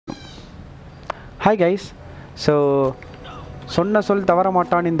Hi guys. So சொன்ன சொல் தவற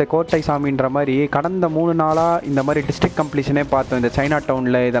மாட்டான் இந்த கோட்டை சாமின்ற மாதிரி கடந்த 3 நாளாக இந்த மாதிரி டிஸ்ட்ரிக்ட் கம்ப்ளீஷனே பார்த்தோம். இந்த சைனா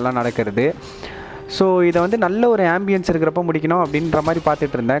டவுனில் இதெல்லாம் நடக்கிறது. ஸோ இதை வந்து நல்ல ஒரு ஆம்பியன்ஸ் இருக்கிறப்ப முடிக்கணும் அப்படின்ற மாதிரி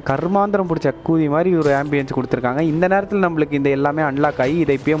பார்த்துட்டு இருந்தேன். கர்மாந்திரம் பிடிச்ச கூதி மாதிரி ஒரு ஆம்பியன்ஸ் கொடுத்துருக்காங்க. இந்த நேரத்தில் நம்மளுக்கு இந்த எல்லாமே அன்லாக் ஆகி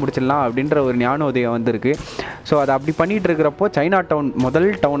இதை இப்பயே முடிச்சிடலாம் அப்படின்ற ஒரு ஞானோதயம் வந்திருக்கு. ஸோ அதை அப்படி பண்ணிகிட்டு இருக்கிறப்போ சைனா டவுன் முதல்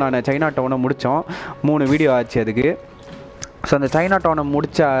டவுனான சைனா டவுனை முடித்தோம். 3 வீடியோ ஆச்சு அதுக்கு. ஸோ அந்த சைனா டவுனை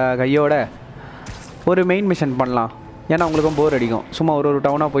முடித்த கையோட ஒரு மெயின் மிஷன் பண்ணலாம். ஏன்னா உங்களுக்கும் போர் அடிக்கும். சும்மா ஒரு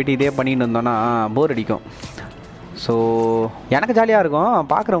டவுனாக போயிட்டு இதே பண்ணிட்டு இருந்தோன்னா போர் அடிக்கும். ஸோ எனக்கு ஜாலியாக இருக்கும்,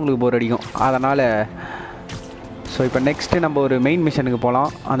 பார்க்குறவங்களுக்கு போர் அடிக்கும். அதனால் ஸோ இப்போ நெக்ஸ்ட்டு நம்ம ஒரு மெயின் மிஷனுக்கு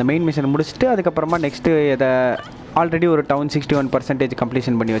போகலாம். அந்த மெயின் மிஷன் முடிச்சுட்டு அதுக்கப்புறமா நெக்ஸ்ட்டு இதை ஆல்ரெடி ஒரு டவுன் 61%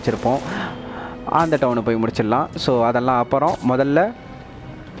 கம்ப்ளீஷன் பண்ணி வச்சுருப்போம். அந்த டவுனை போய் முடிச்சிடலாம். ஸோ அதெல்லாம் அப்புறம் முதல்ல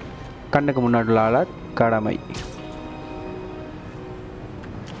கண்ணுக்கு முன்னாடி உள்ள கடமை.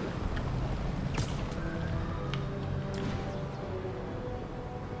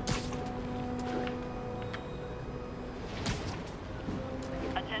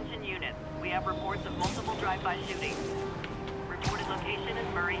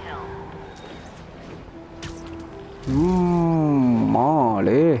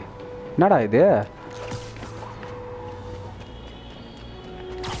 மாலே என்னடா இது?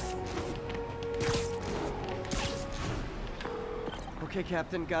 Okay,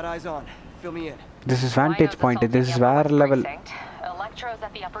 Captain, got eyes on. Fill me in. This is vantage point. This is where level. Electro's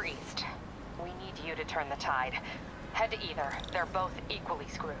at the Upper East. We need you to turn the tide. Head to either. They're both equally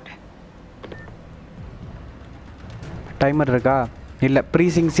screwed. Timer இருக்கா? இல்ல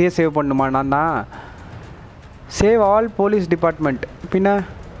ப்ரீசிங்ஸே save பண்ணுமா? நான் தான் save all police department. பின்ன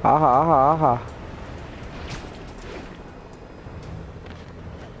ஆஹா ஆஹா ஆஹா.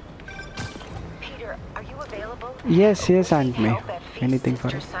 Peter, are you available? Yes, Aunt May. Anything for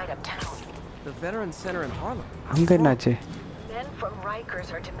it? The Veterans Center in Harlem. அங்க என்னாச்சு? Men from Rikers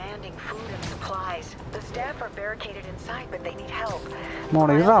are demanding food and supplies. The staff are barricaded inside, but they need help.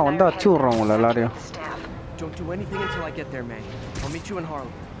 மோன இதா வந்து அச்சு விடுறாங்க எல்லாரையும். Don't do anything until I get there, May. I'll meet you in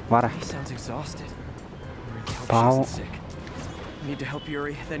Harlem. வர. He sounds exhausted. பாவம். Need to help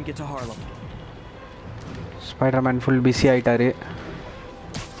Yuri, then get to Harlem. Spiderman full busy ஆயிட்டாரு.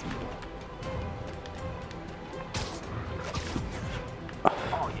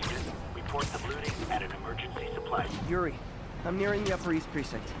 Yuri, I'm nearing the Upper East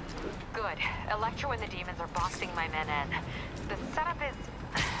Precinct. Good. Electro and the demons are boxing my men in. The setup is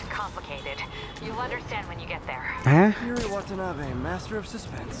complicated. You'll understand when you get there. Yuri Watanabe, master of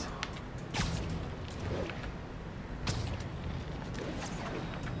suspense.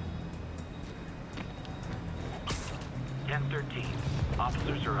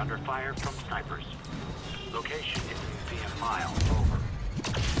 Officers are under fire from snipers. Location is within a mile. Over.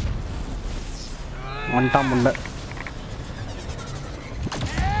 ஒன்டாம் முள்ள.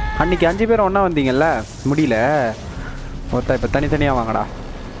 அன்னைக்கு 5 பேர் ஒன்றா வந்தீங்கல்ல, முடியல. ஒருத்தா இப்போ தனித்தனியாக வாங்கடா.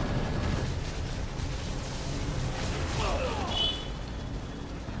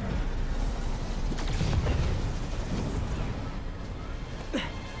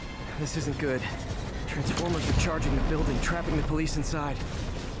 This isn't good. Transformers are charging the building, trapping the police inside.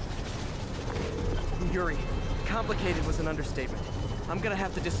 Yuri, complicated was an understatement. I'm gonna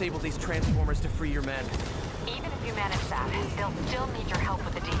have to disable these transformers to free your men. Even if you manage that, they'll still need your help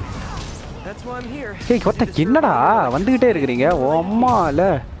with the demons. That's why I'm here. Hey, கொத்த என்னடா வந்துகிட்டே இருக்கீங்க? ஓ அம்மால.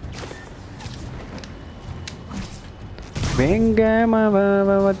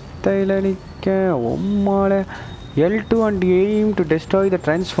 வெங்கமவத்தைல நிக்க ஒம்மால. L2 and aim to destroy the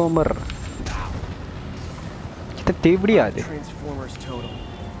transformer. இது தேவடியாது. Transformers total.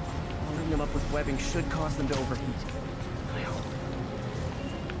 Loading them up with webbing should cause them to overheat. I hope.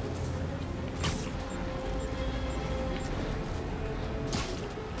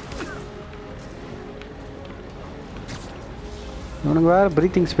 உனக்கு வேற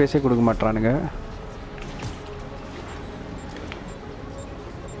breathing ஸ்பேஸே கொடுக்க மாட்டானுங்க.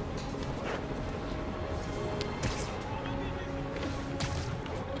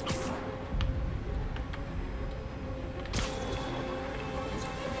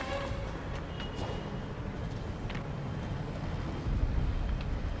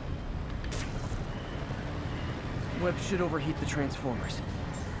 Web should overheat the transformers.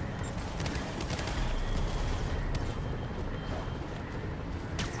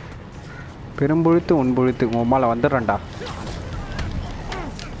 பெரும்பொழுத்து உன்பொழுத்து உம்மால வந்துடுறேன்டா.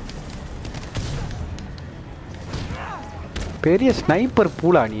 பெரிய ஸ்னைப்பர்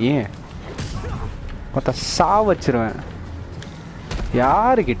பூலா நீ. மொத்த சா வச்சிருவேன்.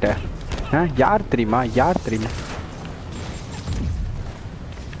 யாருக்கிட்ட? யார் தெரியுமா? யார் தெரியுமா?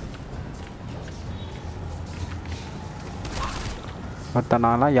 மற்ற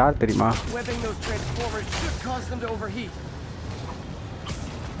நான்லாம் யார் தெரியுமா? Webbing those transformers should cause them to overheat.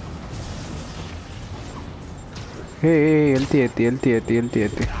 ஏய் எழுத்தி.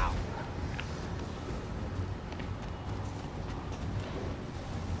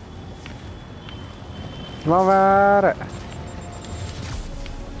 வா வேற.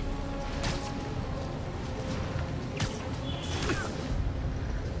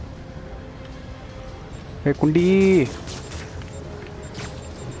 ஏய் குண்டி.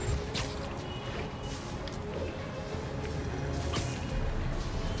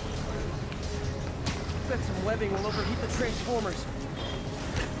 Bet some webbing will overheat the transformers.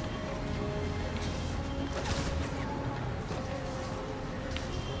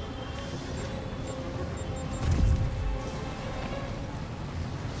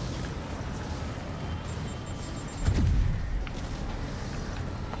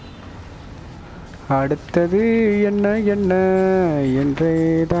 அடுத்தது என்ன என்றே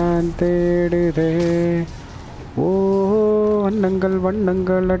தான் தேடுதே. ஓ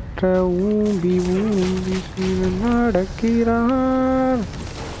வண்ணங்களற்ற ஊம்பி நடக்கிறார்.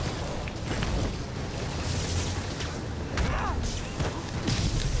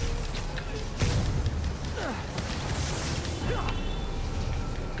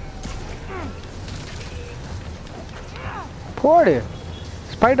 போடு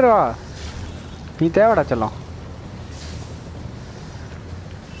ஸ்பைடரா, நீ தேவடா செல்லம்.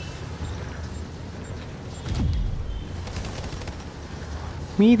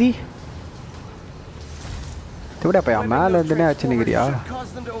 மீதி தேவடா பையா மேல இருந்துனே ஆச்சு நிக்கிறியா?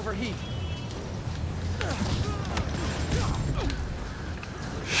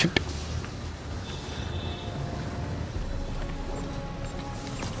 ஷிட்.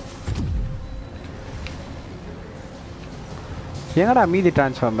 எங்கடா மீதி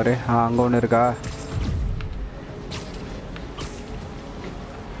டிரான்ஸ்ஃபார்மரு? அங்கே ஒன்று இருக்கா?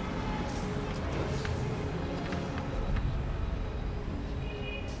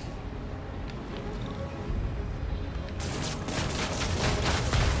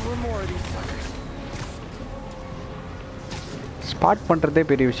 ஸ்பாட் பண்ணுறதே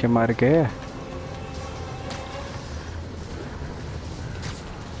பெரிய விஷயமா இருக்கு.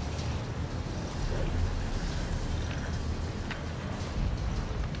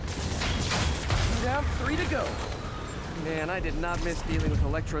 Man, I did not miss dealing with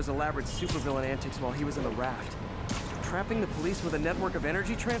Electro's elaborate supervillain antics while he was in the raft. Trapping the police with a network of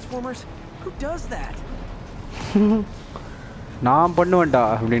energy transformers? Who does that? நான் பண்ணுவேன்டா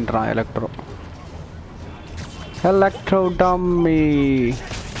அப்படின்றான் electro. Electro dummy.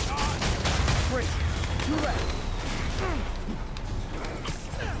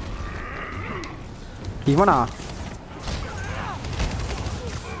 இவனா?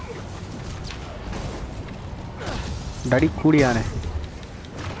 Daddy கூடியானே.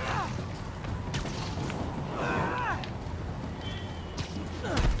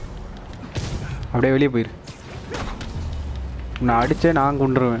 அப்படியே வெளியே போயிரு. நான் அடிச்சே நான்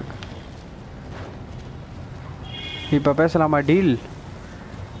கொண்டுருவேன். இப்போ பேசலாமா டீல்?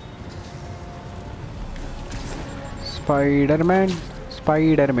 ஸ்பைடர்மேன்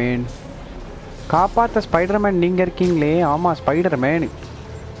காப்பாற்ற ஸ்பைடர்மேன் நீங்கள் இருக்கீங்களே. ஆமாம் Spiderman.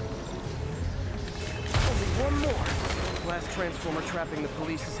 Transformer trapping the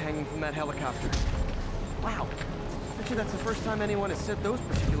police is hanging from that helicopter. Wow. Actually, that's the first time anyone has said those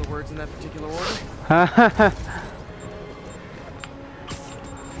particular words in that particular order.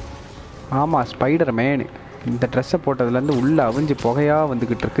 ஆமாம் ஸ்பைடர்மேன். இந்த ட்ரெஸ்ஸை போட்டதுலேருந்து உள்ளே அவிஞ்சு புகையாக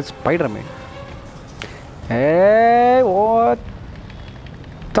வந்துக்கிட்டு இருக்கு ஸ்பைடர்மேன். ஏய் ஓ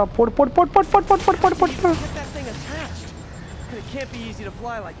போடு போடு போடு போடு போடு போடு போடு போடு போடு. It can't be easy to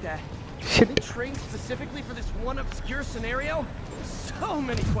fly like that. Shit. They trained specifically for this one obscure scenario? So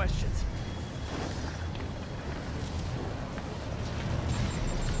many questions.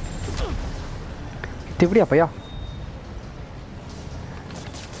 எப்படியா பையா?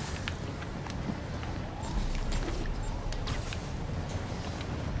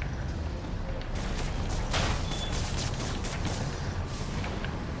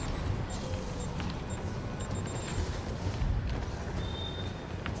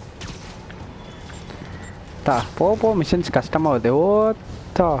 போ மிஷன்ஸ் கஷ்டமாக வருது.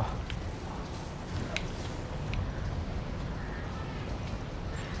 ஓத்தா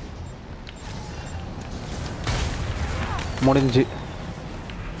முடிஞ்சு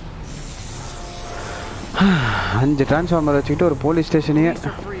 5 டிரான்ஸ்ஃபார்மர் வச்சுக்கிட்டு ஒரு போலீஸ் ஸ்டேஷனையே.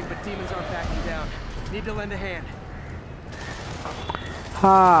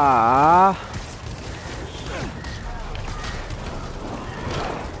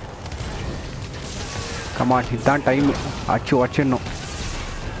 கமான் இதுதான் டைம். அடிச்சிடணும்.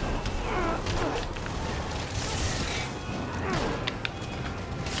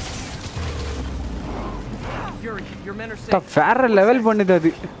 safe. வேற லெவல் பண்ணுது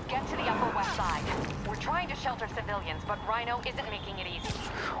அது. Get to the upper west side. We're trying to shelter civilians, but Rhino isn't making it easy.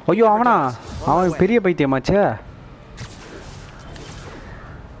 ஐயோ அவன் பெரிய பைத்தியமாச்சே.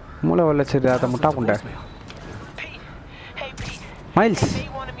 மூளை வளர்ச்சி அதை முட்டா புண்டை. மைல்ஸ்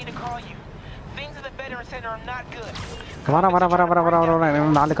வர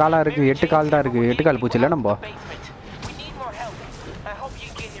 4 காலா இருக்கு, 8 கால் தான் இருக்கு. 8 கால் பூச்சி இல்லை நம்ம.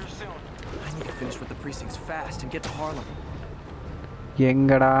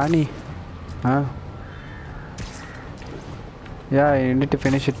 எங்கடா நீ? Yeah, you need to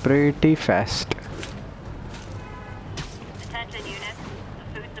finish it pretty fast. Attention units, the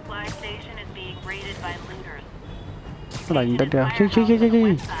food supply station is being raided by looters.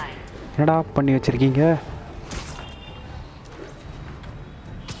 என்னடா பண்ணி வச்சிருக்கீங்க?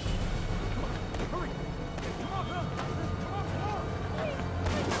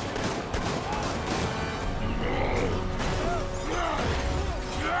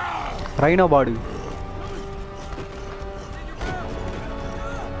 ரைனோ பாடு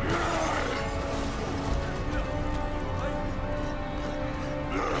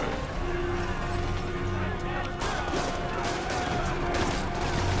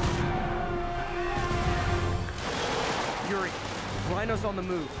Rhino's on the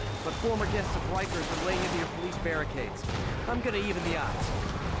move, but former guests of Rikers are laying into your police barricades. I'm gonna even the odds.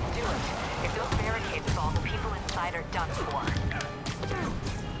 Do it. If those barricades fall, the people inside are done for.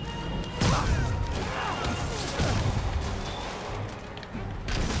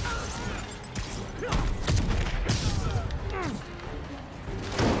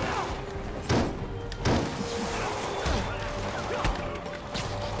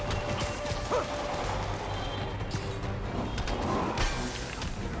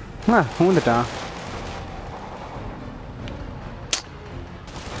 வந்துட்டான்.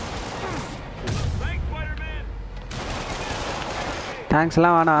 Thanks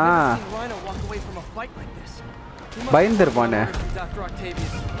எல்லாம் வேணா, பயந்துருப்பானே.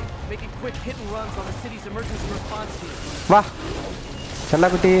 வா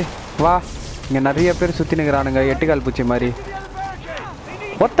செல்லக்குட்டி வா, இங்க நிறைய பேர் சுத்தி நிற்கிறானுங்க 8 கால் பூச்சி மாதிரி.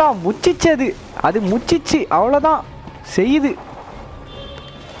 ஒத்தா முச்சிச்சு, அது முச்சிச்சு, அவ்வளோதான் செய்யுது.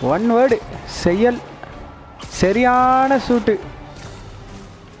 ஒன் வேர்டு செயல், சரியான சூட்டு.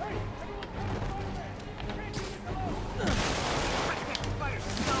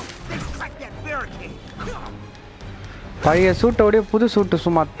 பழைய சூட்டோடைய புது சூட்டு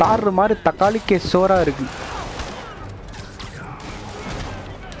சும்மா தாறு மாதிரி தக்காளிக்கு சோறா இருக்கு.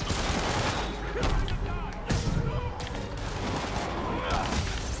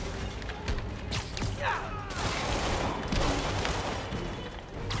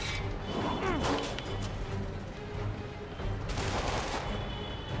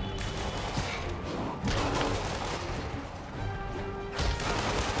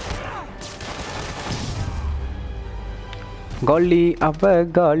 காலி அவ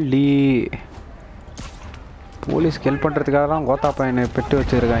காலி. போலீஸ்க்கு ஹெல்ப் பண்ணுறதுக்காக தான் கோத்தா பையனை பெட்டு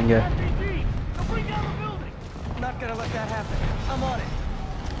வச்சுருக்காங்க.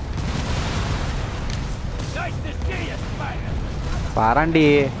 பாராண்டி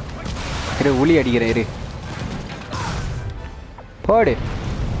இரு, உளி அடிக்கிறேன் இரு, போடு.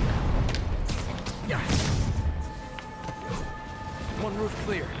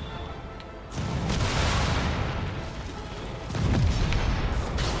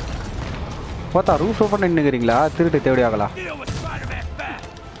 பார்த்தா ரூஃப் ஓப்பன் நின்னுக்கிறீங்களா? திருட்டு தேடி ஆகலாம்.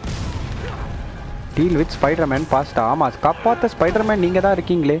 டீல் வித் ஸ்பைடர்மேன் பாஸ்டா. ஆமாம், காப்பாற்ற ஸ்பைடர்மேன் நீங்கள் தான்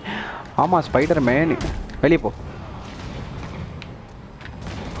இருக்கீங்களே. ஆமாம் ஸ்பைடர்மேன், வெளியே போ.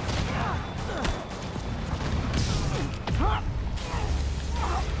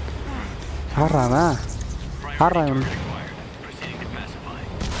 ஆடுறான் ஆடுறான்.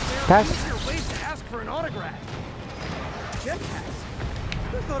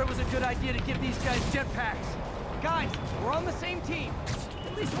 I thought it was a good idea to give these guys jetpacks. Guys, we're on the same team.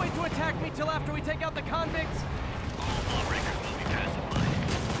 At least wait to attack me till after we take out the convicts. All lawbreakers will be pacified.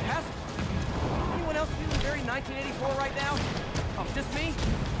 Anyone else feeling very 1984 right now? Oh, just me?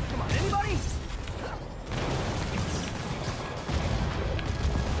 Come on, anybody?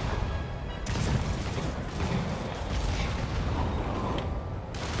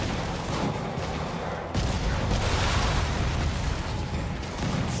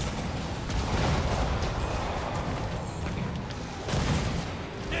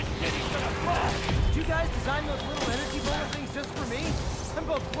 Design those little energy bullet things just for me? I'm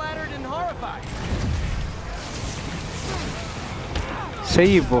both flattered and horrified.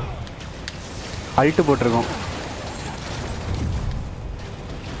 செய் இப்போ Alt போட்டுருக்கோம்.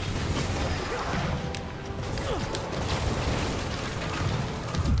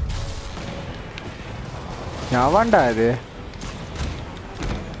 எவன்டா இது?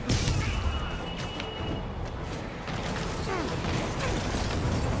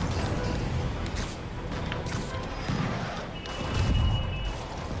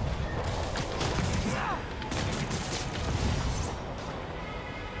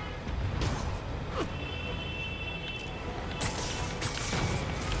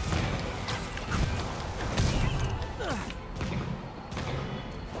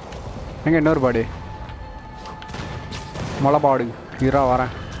 எங்க இன்னொரு பாடி? மொளபாடு இரா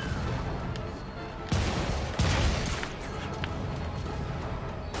வரேன்.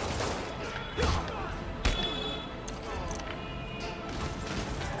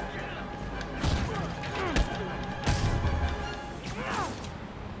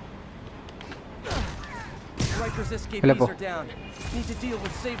 Riker's escapees are down. Need to deal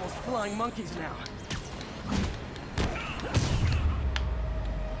with Sable's flying monkeys now.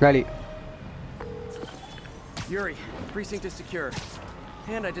 Gali. Yuri, precinct is secure.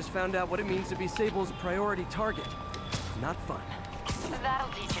 And I just found out what it means to be Sable's priority target. Not fun. That'll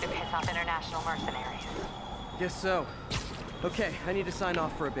teach you to piss off international mercenaries. Guess so. Okay, I need to sign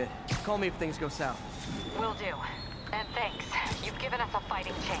off for a bit. Call me if things go south. Will do. And thanks. You've given us a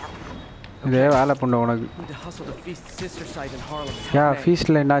fighting chance. இதே வேலை பண்ண உனக்கு. Need to hustle to Feast's sister site in Harlem.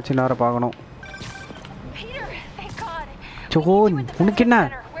 Feastல என்னாச்சுன்னு வர பார்க்கணும். Peter, thank God. Zone, உனக்கு என்ன?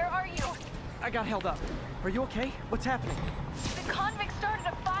 Where are you? I got held up. Are you okay? What's happening? The convicts started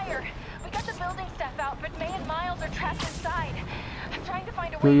a fire. We got the building staff out, but May and Miles are trapped inside. I'm trying to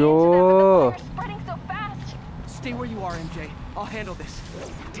find a way into them, but the fire's spreading so fast. Stay where you are, MJ. I'll handle this.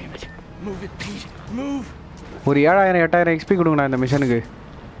 Damn it. Move it, Pete. Move. ஒரு 7000 8000 XP கொடுங்கடா இந்த மிஷனுக்கு.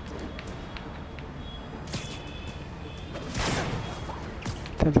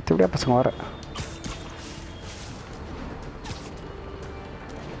 எப்படியா பசங்க வர?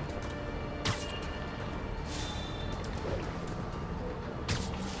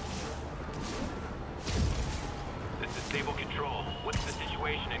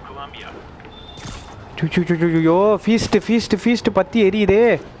 ஐயோ feast பத்தி எரியுதே.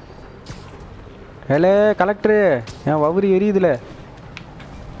 Hello collector, N வவுரி எரியுதுல.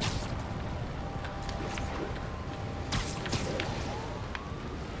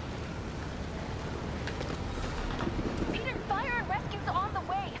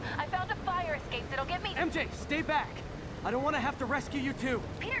 MJ, stay back. I don't want to have to rescue you too.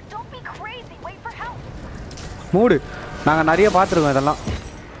 Peter, don't be crazy. Wait for help. மூடு. நாங்க நிறைய பாத்துறோம் இதெல்லாம்.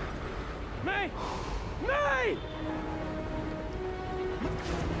 May! May!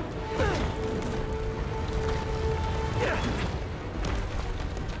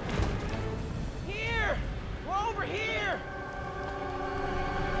 Here! We're over here!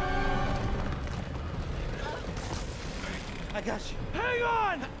 I got you. Hang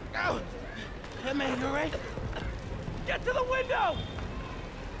on! Hey, man, you alright? Get to the window!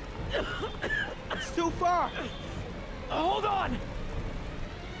 It's too far. Hold on!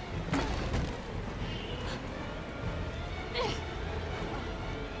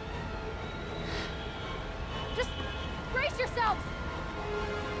 Just brace yourselves!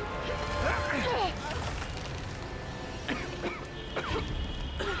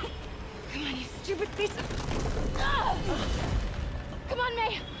 Come on, you stupid piece of... Come on,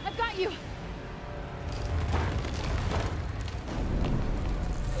 May! I've got you!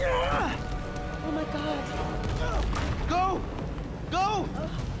 Oh my God! Go! Go!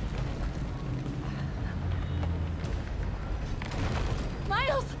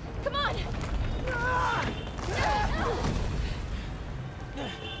 Miles! Come on!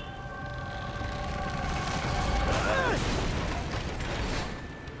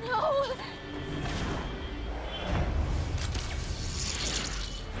 No!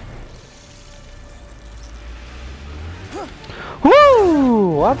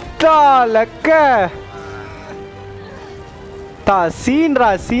 What the லக்க? தா சீன்ரா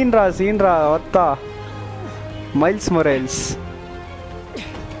what the? Miles Morales.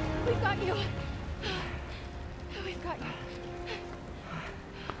 We've got you. We've got you.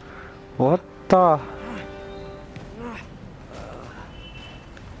 What the?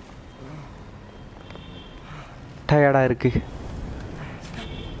 டயர்டா இருக்கு.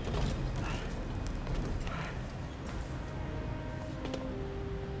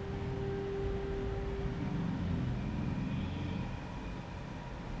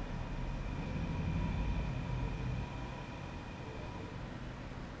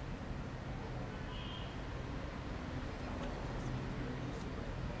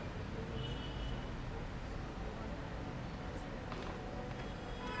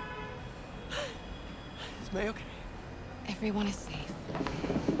 Is May okay? Everyone is safe.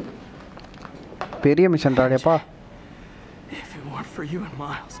 பெரிய mission ராடேப்பா. If it weren't for you and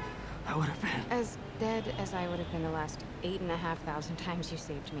Miles, I would have been as dead as I would have been the last 8,500 times you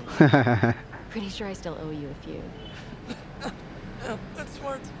saved me. Pretty sure I still owe you a few. That's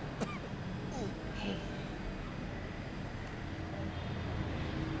smart. Hey.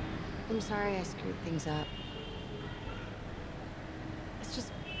 I'm sorry I screwed things up. It's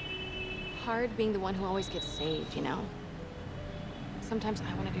just hard being the one who always gets saved, you know? Sometimes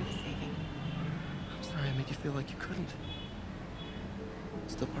I want to do the saving. I'm sorry I made you feel like you couldn't.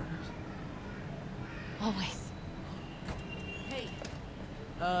 Still partners? Always. Hey,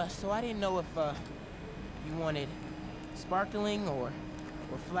 so I didn't know if, you wanted sparkling or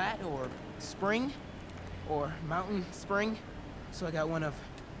flat or spring or mountain spring, so I got one of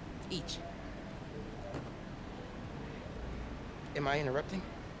each. Am I interrupting?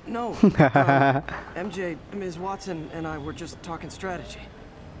 No. MJ, Ms. Watson, and I were just talking strategy.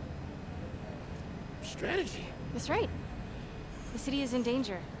 Strategy? That's right. The city is in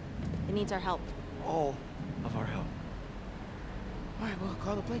danger. It needs our help. All of our help. Alright, well,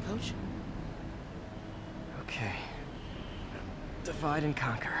 call the play, coach. Okay. Divide and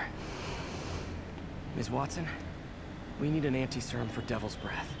conquer. Ms. Watson, we need an anti-serum for Devil's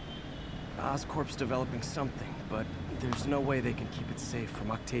Breath. Oscorp's developing something, but there's no way they can keep it safe from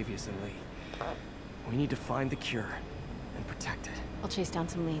Octavius and Lee. We need to find the cure and protect it. I'll chase down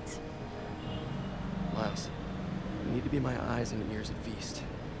some leads. Miles, you need to be my eyes and ears at Feast.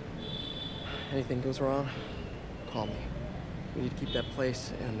 Anything goes wrong, call me. We need to keep that place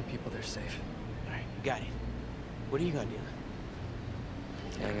and the people there safe. Alright, you got it. What are you gonna do?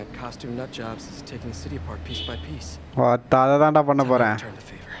 Gang of costume nut jobs is taking the city apart piece by piece. அத தான்டா பண்ண போறேன். Return the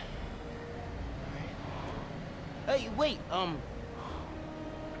favor. Hey, wait,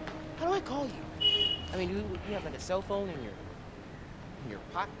 how do I call you? I mean, you have like a cell phone in your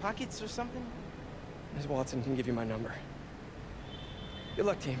pockets or something? Ms. Watson can give you my number. Good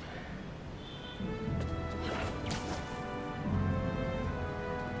luck, team.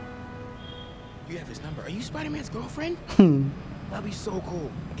 You have his number. Are you Spider-Man's girlfriend? That'd be so cool.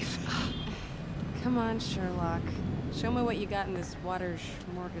 Come on, Sherlock. Show me what you got in this water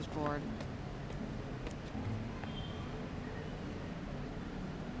smorgasbord.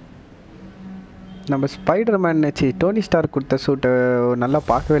 நம்ம Spiderman C Dhoni star கொடுத்த சூட்டை நல்லா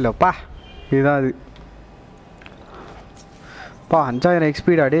பார்க்கவே இல்லைப்பா. இதுதான் அது பா. 5000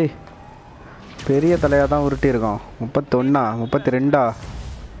 எக்ஸ்பீடா டே. பெரிய தலையாக தான் உருட்டியிருக்கோம். 31 32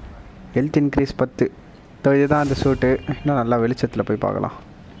 ஹெல்த் இன்க்ரீஸ் 10. இதுதான் அந்த சூட்டு. இன்னும் நல்லா வெளிச்சத்தில் போய் பார்க்கலாம்.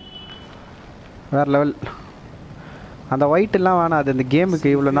 வேறு லெவல். அந்த ஒயிட்டெல்லாம் வேணாம், அது இந்த கேமுக்கு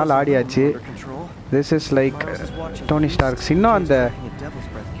இவ்வளோ நாள் ஆடியாச்சு. This is like Dhoni storks. இன்னும் அந்த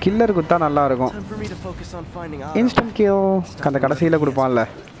கில்லர் குத்தா நல்லாயிருக்கும். இன்ஸ்டன்ட் கியோ அந்த கடைசியில் கொடுப்பான்ல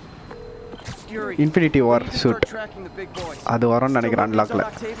இன்ஃபினிட்டி வார் சூட், அது வரும்னு நினைக்கிறேன் அன்லாக்ல.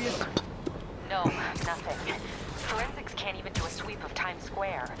 No, nothing. Forensics can't even do a sweep of Times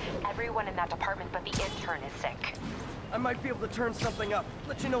Square. Everyone in that department but the intern is sick. I might be able to turn something up.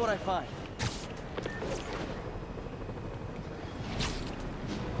 Let you know what I find.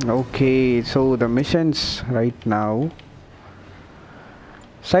 Okay, so the missions right now.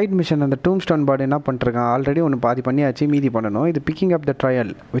 Side mission அந்த டூம் stone பாடி என்ன பண்ணிருக்கான், already ஒன்று பாதி பண்ணியாச்சு, மீதி பண்ணணும். இது picking up the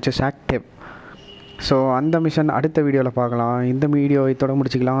trial which is active. So அந்த மிஷன் அடுத்த வீடியோவில் பார்க்கலாம். இந்த வீடியோ இதோட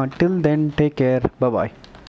முடிச்சுக்கலாம். டில் then take care, bye bye.